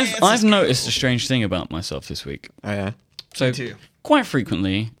 So I've noticed a strange thing about myself this week. Oh, yeah. So too. quite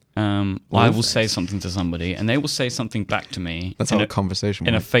frequently, I will say something to somebody, and they will say something back to me That's in how a a conversation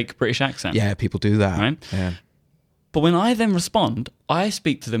in a works. fake British accent. Yeah, people do that. Right? Yeah. But when I then respond, I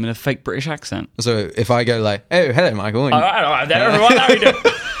speak to them in a fake British accent. So if I go like, "Oh, hello, Michael," and All right, everyone, how are you doing?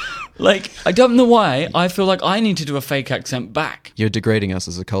 Like, I don't know why. I feel like I need to do a fake accent back. you're degrading us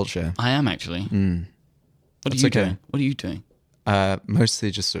as a culture. I am actually. What are That's you okay. doing? What are you doing?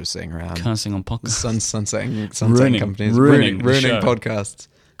 Mostly just sort of sitting around. Cursing on podcasts. Sunsetting Ruining- companies, ruining the ruining show. podcasts.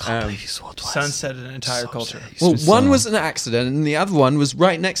 Can't believe you swore twice. Sunset an entire culture. Well, one was an accident, and the other one was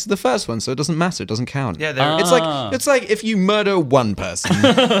right next to the first one, so it doesn't matter. It doesn't count. Yeah, they're- it's like if you murder one person,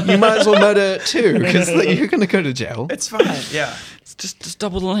 you might as well murder two because you're going to go to jail. It's fine. Yeah. Just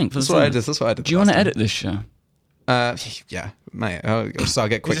double the length. That's what I did. That's what I did. Do you want to edit this show? Yeah, mate. So I'll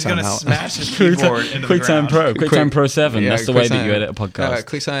get He's just QuickTime gonna out. smash his keyboard into the QuickTime ground. Pro, QuickTime Pro 7. Yeah, That's the way that you QuickTime. edit a podcast.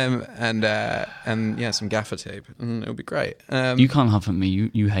 QuickTime and yeah, some gaffer tape, and it'll be great. You can't huff at me.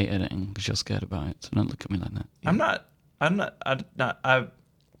 You hate editing because you're scared about it. So don't look at me like that. I'm not.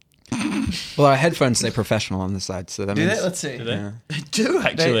 Well, our headphones say professional on the side, so that Do means they? Let's see. Yeah. They do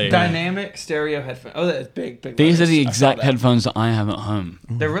actually. Dynamic stereo headphones. Oh, that's big. These are letters. the I saw exact that. headphones that I have at home.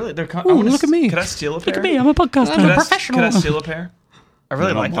 They're really. They're. Ooh, look at me. Could I steal a pair? Look at me. I'm a podcaster. Could I'm I- a professional. Could I steal a pair? I really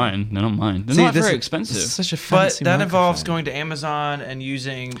They're like not them. mine. They're not mine. They're See, not this very is expensive. such a But fancy that involves microphone. going to Amazon and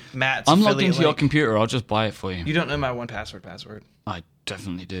using Matt's I'm logged affiliate into your link. computer. I'll just buy it for you. You don't know my 1Password password. I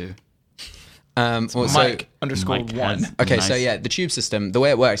definitely do. Well, so- Mike _1. Mike has- Okay, Nice. so yeah, the tube system, the way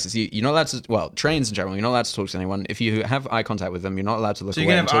it works is you're not allowed to, well, trains in general, you're not allowed to talk to anyone. If you have eye contact with them, you're not allowed to look So you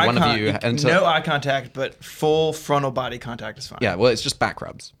away can have until eye one of you. contact, no eye contact, but full frontal body contact is fine. Yeah, well, it's just back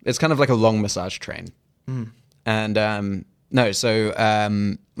rubs. It's kind of like a long massage train. And no, so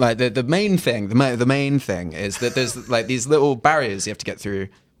like the main thing, the main thing is that there's like these little barriers you have to get through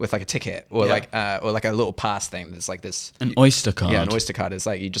with like a ticket or like a little pass thing. There's like this. An Oyster card. Yeah, an Oyster card. It's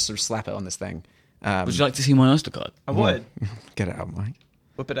like you just sort of slap it on this thing. Would you like to see my Oyster card? I would. Get it out, Mike.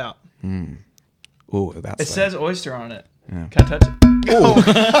 Whip it out. Oh, that's It says oyster on it. Can I touch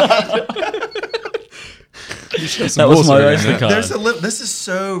it? That was my Oyster card. There's a this is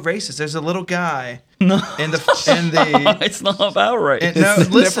so racist. There's a little guy in the It's not about race. no, It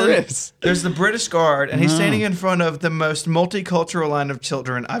listen. never is. There's the British guard, and he's standing in front of the most multicultural line of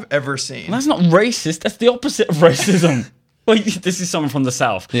children I've ever seen. That's not racist. That's the opposite of racism. Well, this is someone from the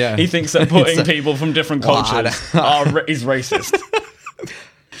South. Yeah. He thinks that putting people from different What? cultures is racist.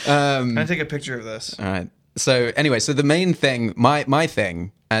 Can I take a picture of this? All right. So anyway, so the main thing, my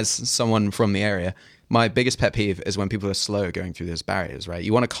thing as someone from the area, my biggest pet peeve is when people are slow going through those barriers. Right?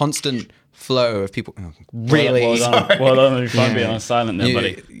 You want a constant flow of people. Oh, really? Well done. You can't be on silent there,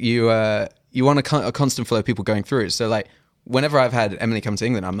 buddy. You want a constant flow of people going through it. So like, whenever I've had Emily come to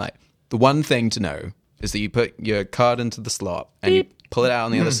England, I'm like, the one thing to know is that you put your card into the slot and you pull it out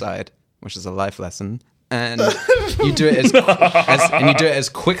on the other side, which is a life lesson, and you do it as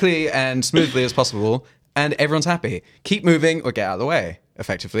quickly and smoothly as possible, and everyone's happy. Keep moving or get out of the way.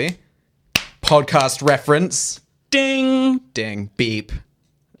 Effectively, podcast reference. Ding. Ding, beep.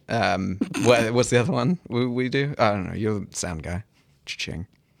 What's the other one we do? I don't know. You're the sound guy. Cha-ching.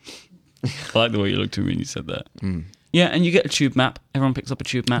 I like the way you looked at me when you said that. Yeah, and you get a tube map. Everyone picks up a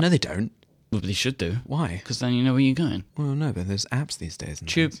tube map. No, they don't. Well, they should do. Why? Because then you know where you're going. Well, no, but there's apps these days. And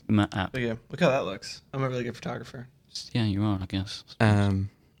Tube things. map app. Look, look how that looks. I'm a really good photographer. Yeah, you are, I guess. Um,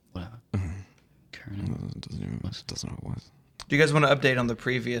 Whatever. Carrying on. doesn't know what it was. Do you guys want to update on the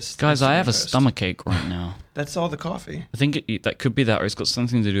previous? Guys, I Instagram have a post? stomachache right now. That's all the coffee. I think that could be that, or it's got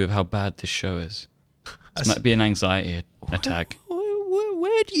something to do with how bad this show is. It might be an anxiety attack.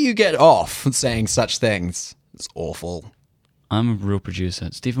 Where do you get off saying such things? It's awful. I'm a real producer.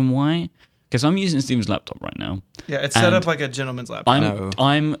 Stephen, why? Because I'm using Stephen's laptop right now. Yeah, it's set And up like a gentleman's laptop. No.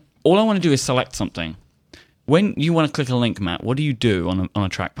 All I want to do is select something. When you want to click a link, Matt, what do you do on a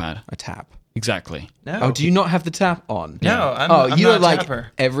trackpad? A tap. Exactly. No. Oh, do you not have the tap on? No, I'm you're not a like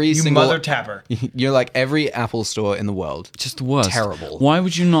tapper. every You single mother tapper. You're like every Apple store in the world. Just the worst. Terrible. Why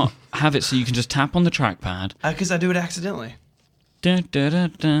would you not have it so you can just tap on the trackpad? Because I do it accidentally. Da, da, da,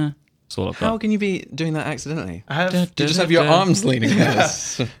 da. That's all I've How got. can you be doing that accidentally? I have. Da, You just have your arms leaning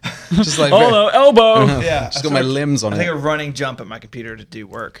against. Just like Oh, no, elbow! Yeah, just got my limbs on I it. take a running jump at my computer to do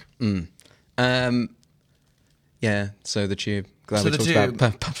work. Yeah. So the tube. Glad So we the talked tube.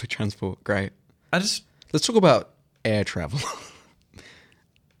 about public transport. Great. Let's talk about air travel.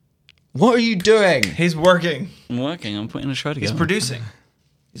 What are you doing? He's working. I'm working. I'm putting a show together. He's producing.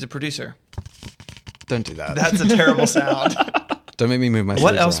 He's a producer. Don't do that. That's a terrible sound. Don't make me move my. What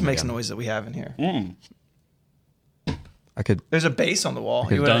sleeves else around makes again. noise that we have in here? I could. There's a bass on the wall.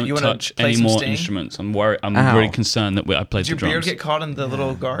 Don't touch any more instruments. I'm worried. I'm Ow. really concerned that I played Did your the drums. beard get caught in the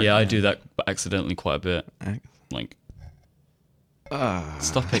little guard? Yeah, I do that accidentally quite a bit. Like,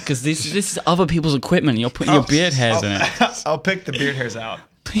 stop it, because this is other people's equipment. You're putting your beard hairs in it. I'll pick the beard hairs out.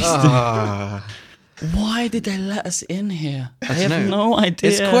 Please Why did they let us in here? I don't have know. no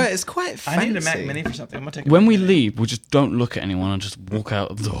idea. It's quite fancy. I need a Mac Mini for something. I'm gonna take. When we leave, we just don't look at anyone and just walk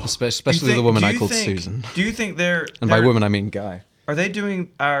out the door. Especially the woman I called Susan. Do you think they're? And by woman I mean guy. Are they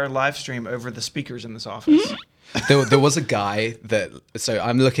doing our live stream over the speakers in this office? There was a guy that. So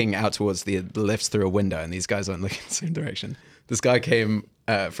I'm looking out towards the lifts through a window, and these guys aren't looking in the same direction. This guy came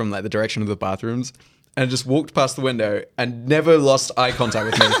from like the direction of the bathrooms and just walked past the window and never lost eye contact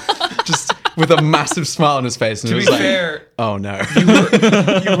with me, just with a massive smile on his face. And To it be was like, fair, oh no.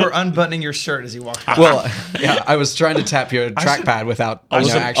 you were unbuttoning your shirt as he walked by. Well, yeah, I was trying to tap your trackpad without. I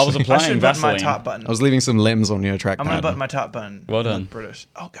was actually, applying I should button my Vaseline. top button. I was leaving some limbs on your trackpad. I'm gonna button my top button. Well done. Look British.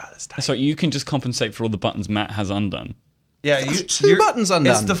 Oh god, that's tight. So you can just compensate for all the buttons Matt has undone. Yeah, two buttons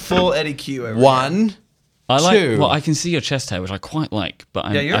undone. It's the full Eddie Q. Over One. I like. Two. Well, I can see your chest hair, which I quite like.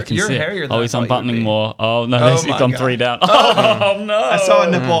 But Yeah, you're- I can you're see it. hairier than Oh, I he's thought you would unbuttoning be. more. Oh no, Oh he's my gone God. 3 down. Oh no! I saw a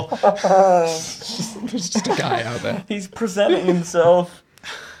nipple. There's just a guy out there. He's presenting himself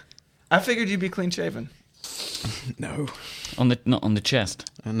I figured you'd be clean shaven. No. not on the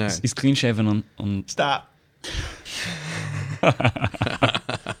chest. I know. He's clean shaven on. Stop.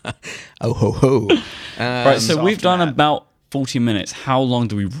 Oh ho ho. Right, so soft we've done Matt. about 40 minutes. How long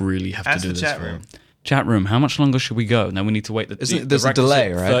do we really have Ask to do the this chat for? room. Chat room. How much longer should we go? Now we need to wait. There's a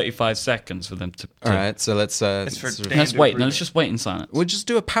delay, right? 35 seconds for them to. All right, so let's. It's for sort of- Dan Let's to wait. approve No, let's it. just wait in silence. we'll just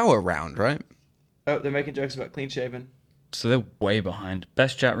do a power round, right? Oh, they're making jokes about clean shaven. So they're way behind.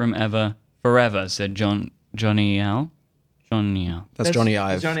 Best chat room ever, forever, said Johnny Al. Johnny Al. That's Johnny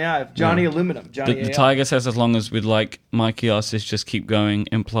Ive. Johnny Ive. Johnny Aluminum. Johnny The AL. Tiger says as long as we'd like. Mikey asks just keep going.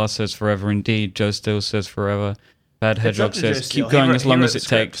 Implar says forever indeed. Joe Still says forever. Bad It's Hedgehog up to Joe says Steele. keep going He as long wrote as the it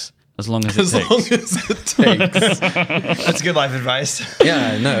script. takes. As long as it As takes. long as it takes. That's good life advice.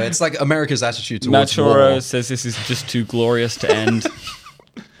 Yeah, no, it's like America's attitude towards Machoro war. says this is just too glorious to end.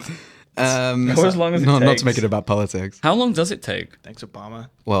 Go as long as it not takes. to make it about politics. How long does it take? Thanks, Obama.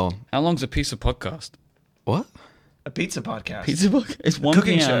 Well, How long's a piece of podcast? what? A pizza podcast. Pizza book? It's 1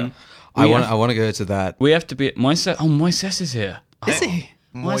 Cooking p.m. show. I want to go to that. We have to be at Moises. Oh, Moises is here. Is he?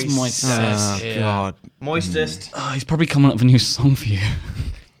 Why's Moist. Moises Oh here? God. Moistest. Oh, he's probably coming up with a new song for you.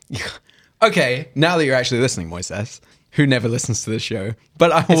 Okay, now that you're actually listening, Moises, who never listens to this show,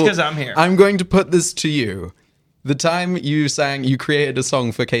 but I will, 'cause I'm here. I'm going to put this to you. The time you created a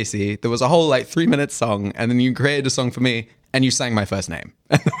song for Casey, there was a whole like 3-minute song, and then you created a song for me, and you sang my first name.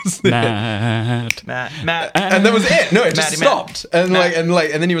 And that was it. Matt. Matt. And that was it. No, it just Matty, stopped. And Matt.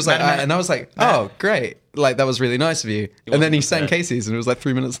 and then he was like, Matt. and I was like, Matt. oh, great. Like, that was really nice of you. And then he sang Casey's, and it was like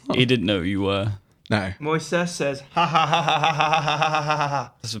 3 minutes long. He didn't know who you were. No. Moises says, ha ha ha ha ha ha ha ha ha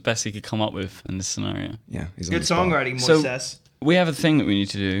ha. That's the best he could come up with in this scenario. Yeah, he's on Good the spot. songwriting, So- Moises. We have a thing that we need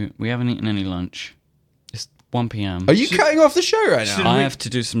to do. We haven't eaten any lunch. It's 1 p.m. Are you cutting off the show right now? I have to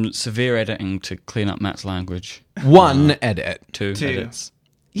do some severe editing to clean up Matt's language. One edit. Two Two. edits.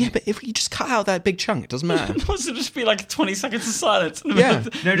 Yeah, but if you just cut out that big chunk, it doesn't matter. Must it just be like 20 seconds of silence? Yeah.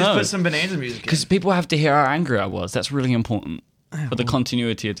 No, just put some Bonanza music in. Because people have to hear how angry I was. That's really important for the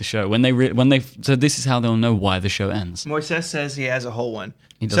continuity of the show. So this is how they'll know why the show ends. Moises says he has a whole one.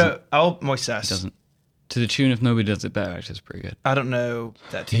 He doesn't. So, Moises. Doesn't. To the tune of Nobody Does It Better, actually, it's pretty good. I don't know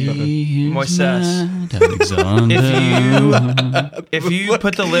that tune. Here's Moises. Matt Alexander. If you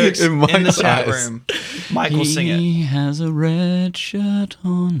put the lyrics In in, my the chat eyes. room, Mike will sing it. He has a red shirt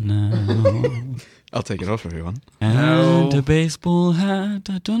on now. I'll take it off, everyone. And No. a baseball hat.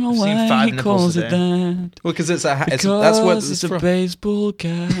 I don't know I've seen why 5 he nipples calls it today. that. Well, because it's a hat. That's Because what it's it's a from. baseball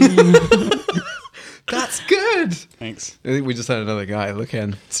cap. That's good. Thanks. I think we just had another guy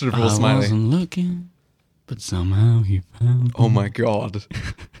looking, sort of I all smiling. wasn't looking, but somehow he found Oh my god.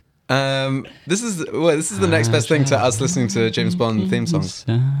 This is the next best thing to us listening to James Bond theme songs.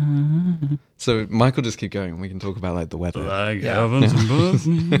 songs. So Michael, just keep going. We can talk about like the weather. Like Yeah. heavens above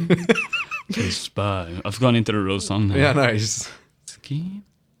me. To spy. I've gone into the real song now. Yeah, no, he's Keep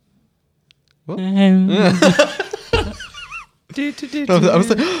What? Do-do-do-do. I was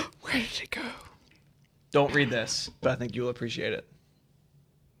like, where did it go? Don't read this, but I think you'll appreciate it.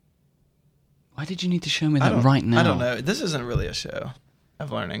 Why did you need to show me I that don't- right now? I don't know. This isn't really a show.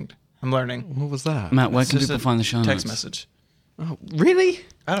 I'm learning. What was that? Matt, where It's can just people a find the show text notes? message. Oh, really?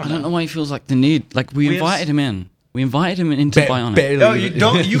 I don't I know. don't know why he feels like the need. Like, we We have invited s- him in. We invited him into Bionic. Barely. No, you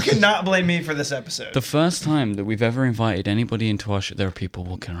don't. You cannot blame me for this episode. The first time that we've ever invited anybody into our show, there are people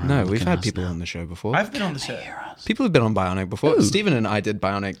walking around. No, looking we've at had us people now. on the show before. I've been on the show. People have been on Bionic before. Who? Stephen and I did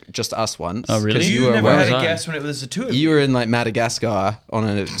Bionic, just us once. Oh, really? 'Cause You You were never where had was a I? guest when it was the two of you. You were in like Madagascar on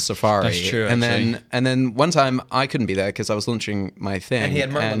a safari. That's true, And actually. then one time I couldn't be there because I was launching my thing. And he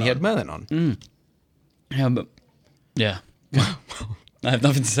had Merlin on. on. Yeah, but yeah, I have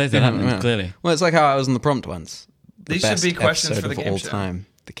nothing to say to that. Yeah. Clearly, Well, it's like how I was on the prompt once. The These should best be questions episode for the of game all show. time.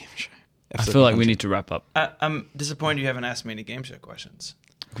 The game show. I feel like we need to wrap up. I'm disappointed you haven't asked me any game show questions.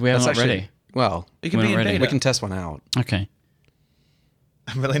 We are That's not actually ready. well. You can We're be not in ready. beta. We can test one out. Okay.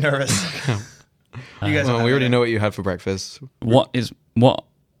 I'm really nervous. You guys Well, don't we already have know what you had for breakfast. What What?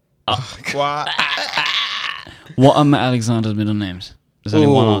 what are Matt Alexander's middle names? There's only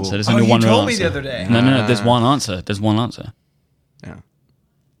one Ooh. answer. There's Oh, only you one real told me answer. the other day. No. There's one answer. There's one answer. Yeah.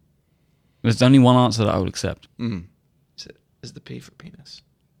 There's only one answer that I would accept. Is the P for penis?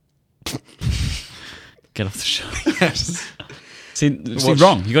 Get off the show. Yes. See, What-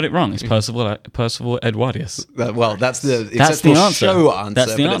 wrong. You got it wrong. It's Percival Edwardius. Well, that's the That's the acceptable answer. show answer.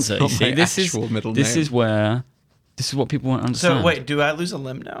 That's the but it's answer. not You see, my this is actual middle this name. is where this is what people won't understand. So wait, do I lose a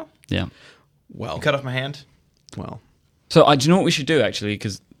limb now? Yeah. well, Cut off my hand? well. So do you know what we should do actually?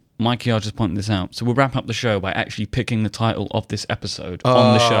 Because Mikey, I'll just point this out. So we'll wrap up the show by actually picking the title of this episode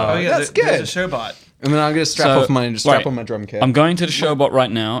on the show. Oh yeah, That's there's good. a showbot. And then I'm going to strap So, on my right. drum kit. I'm going to the showbot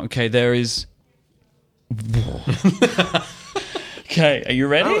right now. Okay, there is. Okay, are you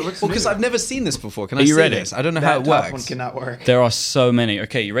ready? well, because I've never seen this before. Can Are I you see ready? this? I don't know how That it top one works. cannot work. There are so many.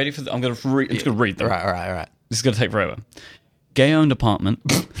 Okay, you ready for? I'm going to I'm just going to read them. All right. This is going to take forever. Gay-owned apartment.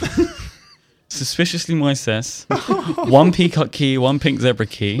 Suspiciously moist. One peacock key, one pink zebra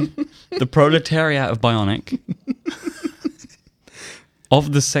key. The proletariat of Bionic.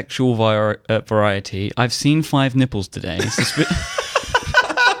 Of the sexual variety, I've seen 5 nipples today.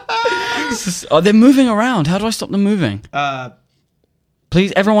 Oh, they're moving around. How do I stop them moving?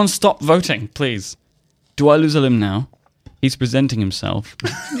 Please, everyone stop voting, please. Do I lose a limb now? He's presenting himself.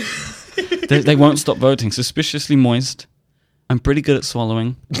 They won't stop voting. Suspiciously moist. I'm pretty good at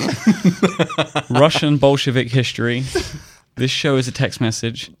swallowing. Russian Bolshevik history. This show is a text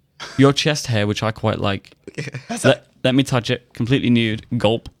message. Your chest hair, which I quite like. Let me touch it. Completely nude.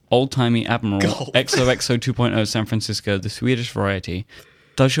 Gulp. Old-timey Admiral. Gulp. XOXO 2.0 San Francisco. The Swedish variety.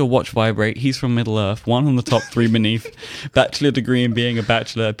 Does your watch vibrate? He's from Middle Earth. 1 on the top, 3 beneath. Bachelor degree in being a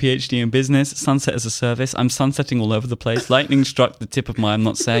bachelor. PhD in business. Sunset as a service. I'm sunsetting all over the place. Lightning struck the tip of my... I'm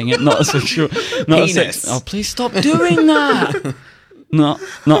not saying it. Not a sexual... Not a Penis. oh, please stop doing that! Not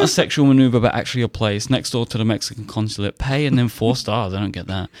a sexual maneuver, but actually a place next door to the Mexican consulate. Pay and then 4 stars. I don't get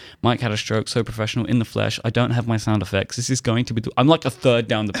that. Mike had a stroke. So professional in the flesh. I don't have my sound effects. This is going to be. I'm like a third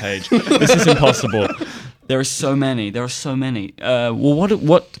down the page. This is impossible. There are so many. There are so many. Well,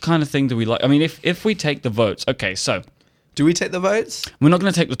 what kind of thing do we like? I mean, if we take the votes, okay. So Do we take the votes? we're not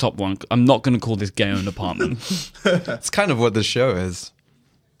going to take the top one. I'm not going to call this gay-owned apartment. That's kind of what the show is.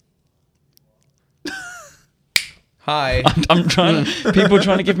 Hi. I'm trying to. People are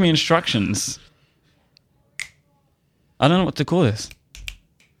trying to give me instructions. I don't know what to call this.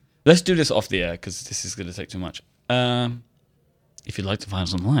 Let's do this off the air because this is going to take too much. If you'd like to find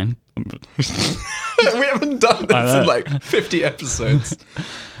us online, We haven't done I this know. in like 50 episodes.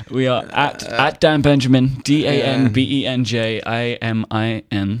 we are at Dan Benjamin,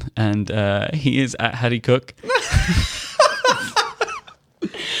 DanBenjamin, and he is at Hattie Cook.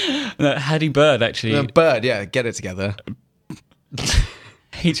 No, Hattie Bird, actually. Bird, yeah, get it together.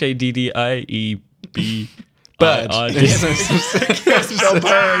 HADDIE B. Bird. I This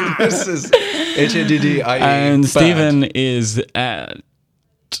is HADD. and Stephen is at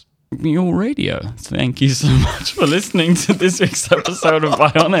your radio. Thank you so much for listening to this week's episode of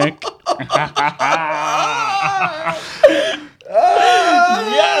Bionic.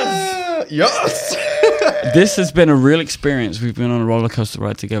 Yes. This has been a real experience. We've been on a roller coaster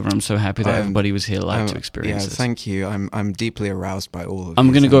ride together. I'm so happy that everybody was here live to experience this. Thank you. I'm deeply aroused by all of I'm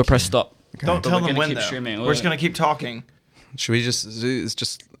you. going to go press stop. Okay. Don't tell we're them gonna when, keep though. streaming. We're just going to keep talking. Should we just? It's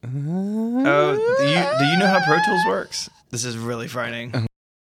just. Oh, do you know how Pro Tools works? This is really frightening.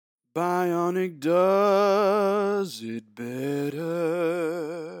 Bionic does it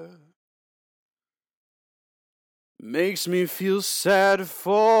better. Makes me feel sad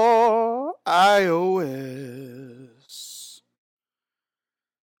for iOS.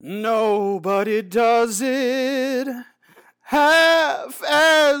 Nobody does it half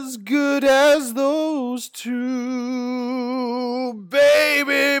as good as those two.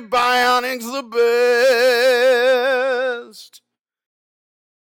 Baby, Bionic's the best.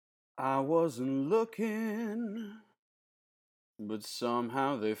 I wasn't looking, but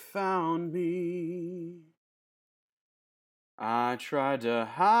somehow they found me. I tried to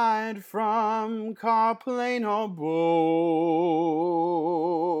hide from car, plane, or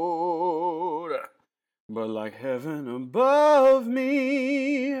boat, but like heaven above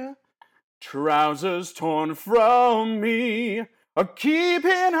me, trousers torn from me are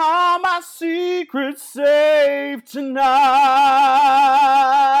keeping all my secrets safe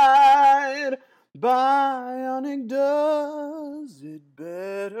tonight. Bionic does it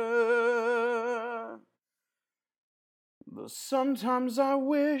better. But sometimes I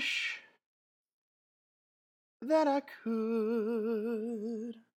wish that I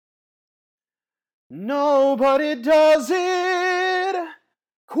could. Nobody does it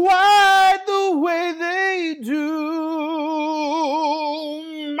quite the way they do.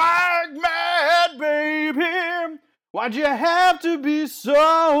 My mad baby, why'd you have to be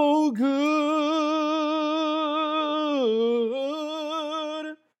so good?